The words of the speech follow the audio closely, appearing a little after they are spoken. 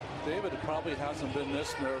David probably hasn't been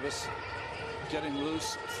this nervous getting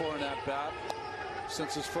loose for an at-bat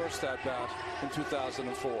since his first at-bat in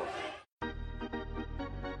 2004.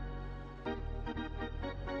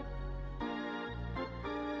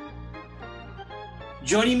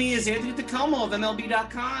 Joining me is Anthony DiComo of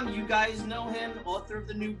MLB.com. You guys know him, author of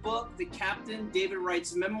the new book, The Captain, David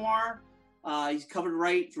Wright's Memoir. He's covered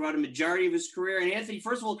Wright throughout a majority of his career. And Anthony,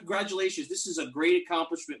 first of all, congratulations. This is a great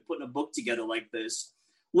accomplishment, putting a book together like this.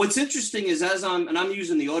 What's interesting is I'm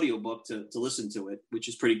using the audiobook to listen to it, which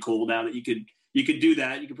is pretty cool now that you could do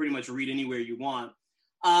that. You can pretty much read anywhere you want.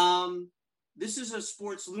 This is a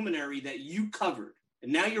sports luminary that you covered,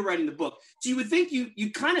 and now you're writing the book. So you would think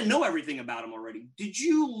you kind of know everything about him already. Did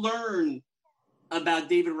you learn about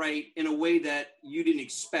David Wright in a way that you didn't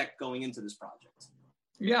expect going into this project?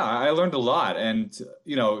 Yeah, I learned a lot. And,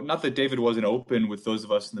 not that David wasn't open with those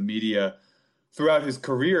of us in the media throughout his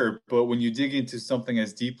career, but when you dig into something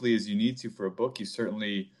as deeply as you need to for a book, you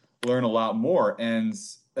certainly learn a lot more. And,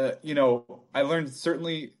 I learned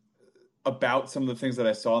certainly about some of the things that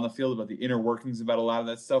I saw on the field, about the inner workings, about a lot of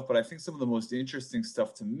that stuff. But I think some of the most interesting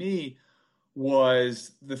stuff to me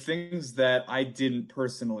was the things that I didn't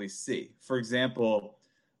personally see. For example,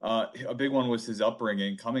 a big one was his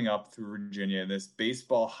upbringing, coming up through Virginia in this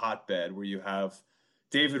baseball hotbed where you have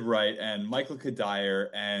David Wright and Michael Kadire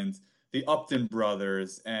and the Upton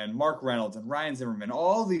brothers and Mark Reynolds and Ryan Zimmerman,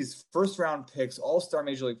 all these first-round picks, all-star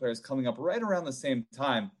Major League players coming up right around the same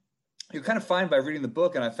time. You kind of find by reading the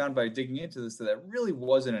book, and I found by digging into this, that really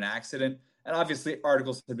wasn't an accident. And obviously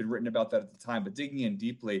articles had been written about that at the time, but digging in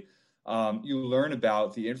deeply, you learn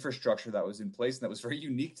about the infrastructure that was in place and that was very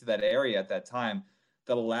unique to that area at that time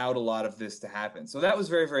that allowed a lot of this to happen. So that was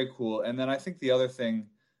very, very cool. And then I think the other thing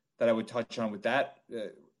that I would touch on with that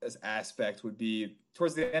as aspect would be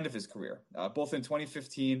towards the end of his career, both in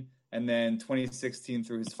 2015 and then 2016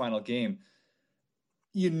 through his final game.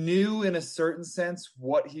 You knew in a certain sense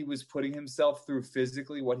what he was putting himself through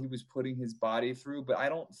physically, what he was putting his body through, but I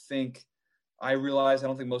don't think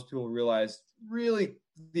most people realized really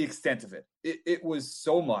the extent of it. It was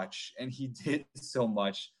so much, and he did so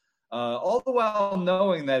much, all the while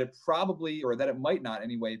knowing that it probably, or that it might not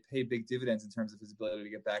anyway, pay big dividends in terms of his ability to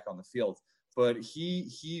get back on the field. But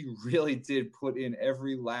he really did put in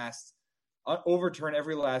overturn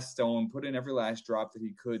every last stone, put in every last drop that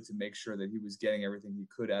he could to make sure that he was getting everything he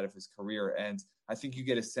could out of his career. And I think you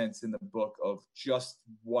get a sense in the book of just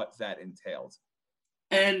what that entailed.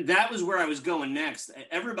 And that was where I was going next.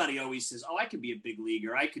 Everybody always says, I could be a big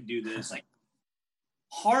leaguer. I could do this. Like,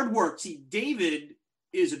 hard work. See, David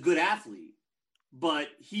is a good athlete, but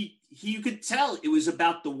you could tell it was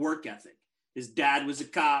about the work ethic. His dad was a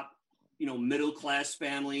cop, middle-class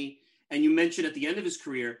family. And you mentioned at the end of his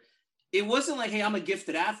career, it wasn't like, hey, I'm a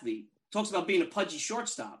gifted athlete. Talks about being a pudgy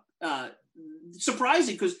shortstop.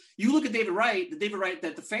 Surprising, because you look at David Wright, the David Wright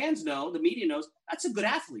that the fans know, the media knows, that's a good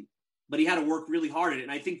athlete. But he had to work really hard at it.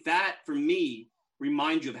 And I think that, for me,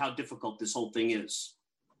 reminds you of how difficult this whole thing is.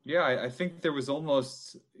 Yeah, I think there was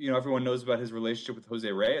almost, everyone knows about his relationship with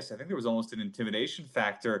Jose Reyes. I think there was almost an intimidation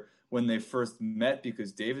factor when they first met,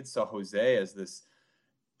 because David saw Jose as this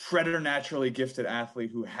preternaturally gifted athlete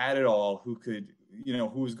who had it all, who could,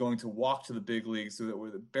 who was going to walk to the big leagues, so that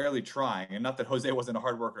were barely trying. And not that Jose wasn't a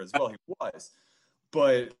hard worker as well, he was.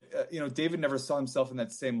 But, David never saw himself in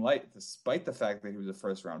that same light, despite the fact that he was a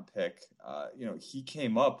first-round pick. He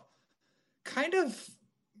came up kind of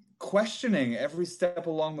questioning every step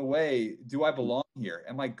along the way, do I belong here?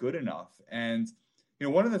 Am I good enough? And,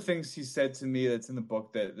 one of the things he said to me that's in the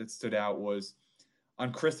book that stood out was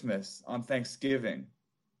on Christmas, on Thanksgiving,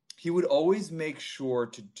 he would always make sure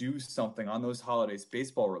to do something on those holidays,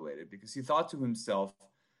 baseball related, because he thought to himself,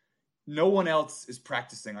 no one else is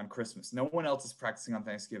practicing on Christmas. No one else is practicing on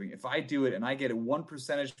Thanksgiving. If I do it and I get it 1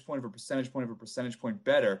 percentage point of a percentage point of a percentage point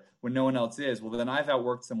better when no one else is, well, then I've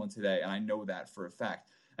outworked someone today, and I know that for a fact.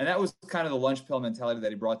 And that was kind of the lunch pail mentality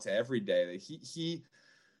that he brought to every day. That he,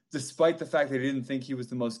 despite the fact that he didn't think he was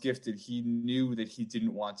the most gifted, he knew that he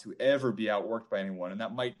didn't want to ever be outworked by anyone. And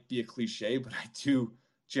that might be a cliche, but I do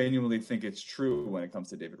genuinely think it's true when it comes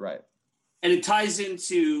to David Wright. And it ties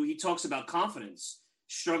into, he talks about confidence,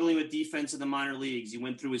 struggling with defense in the minor leagues. He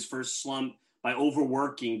went through his first slump by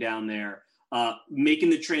overworking down there,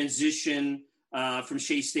 making the transition from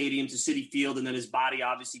Shea Stadium to Citi Field, and then his body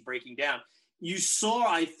obviously breaking down. You saw,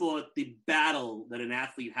 I thought, the battle that an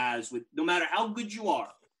athlete has with, no matter how good you are,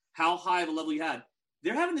 how high of a level you had,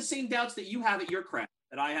 they're having the same doubts that you have at your craft,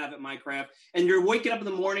 that I have at my craft. And you're waking up in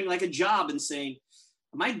the morning like a job and saying,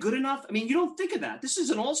 am I good enough? I mean, you don't think of that. This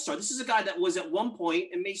is an all-star. This is a guy that was at one point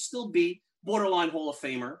and may still be borderline Hall of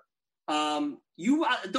Famer. Don't